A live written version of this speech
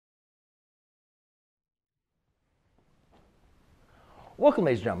Welcome,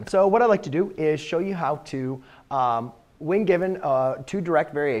 ladies and gentlemen. So what I'd like to do is show you how to, when given two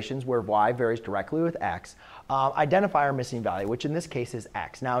direct variations where y varies directly with x, identify our missing value, which in this case is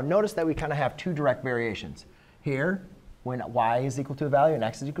x. Now notice that we kind of have two direct variations. Here, when y is equal to a value and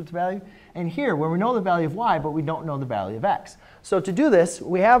x is equal to a value, and here, where we know the value of y, but we don't know the value of x. So to do this,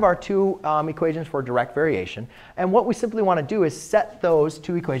 we have our two equations for direct variation, and what we simply want to do is set those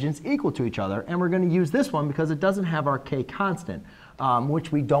two equations equal to each other, and we're going to use this one because it doesn't have our k constant,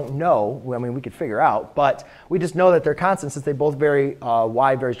 which we don't know. I mean, we could figure out, but we just know that they're constant. Since they both vary,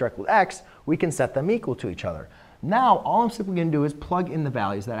 y varies directly with x, we can set them equal to each other. Now, all I'm simply going to do is plug in the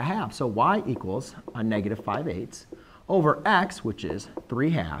values that I have. So y equals a negative 5/8 over x, which is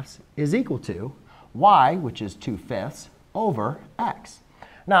 3/2, is equal to y, which is 2/5, over x.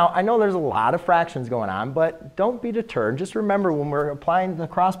 Now, I know there's a lot of fractions going on, but don't be deterred. Just remember, when we're applying the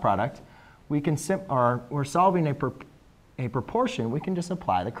cross product, we can we're solving a proportion, we can just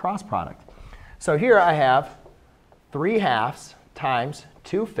apply the cross product. So here I have 3/2 times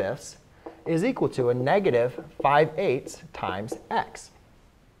 2/5 is equal to a negative 5/8 times x.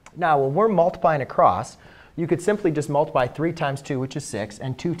 Now, when we're multiplying across, you could simply just multiply 3 times 2, which is 6,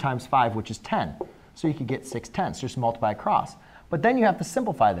 and 2 times 5, which is 10. So you could get 6/10, just multiply across. But then you have to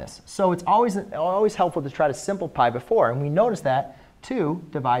simplify this. So it's always helpful to try to simplify before. And we notice that 2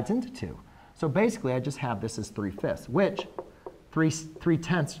 divides into 2. So basically, I just have this as 3/5, which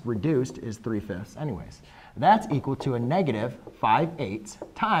 3/10 reduced is 3/5 anyways. That's equal to a negative 5/8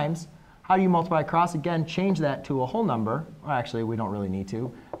 times, how do you multiply across? Again, change that to a whole number. Or actually, we don't really need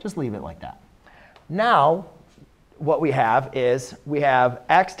to. Just leave it like that. Now, what we have is we have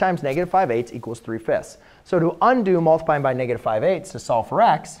x times negative 5/8 equals 3/5. So to undo multiplying by negative 5/8 to solve for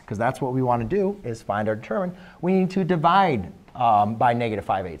x, because that's what we want to do, is find or determine, we need to divide by negative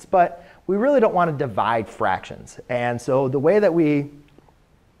 5/8. But we really don't want to divide fractions. And so the way that we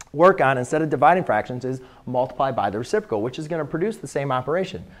work on, instead of dividing fractions, is multiply by the reciprocal, which is going to produce the same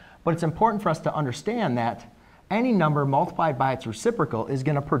operation. But it's important for us to understand that any number multiplied by its reciprocal is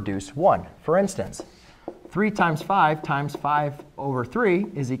going to produce 1. For instance, 3 times 5 over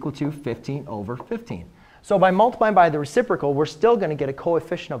 3 is equal to 15 over 15. So by multiplying by the reciprocal, we're still going to get a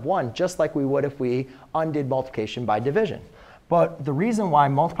coefficient of 1, just like we would if we undid multiplication by division. But the reason why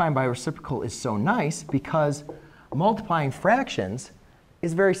multiplying by reciprocal is so nice, because multiplying fractions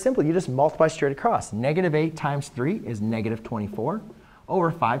is very simple. You just multiply straight across. Negative 8 times 3 is negative 24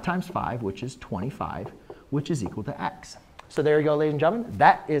 over 5 times 5, which is 25, which is equal to x. So there you go, ladies and gentlemen.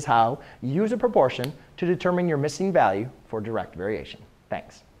 That is how you use a proportion to determine your missing value for direct variation.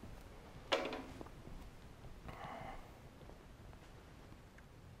 Thanks.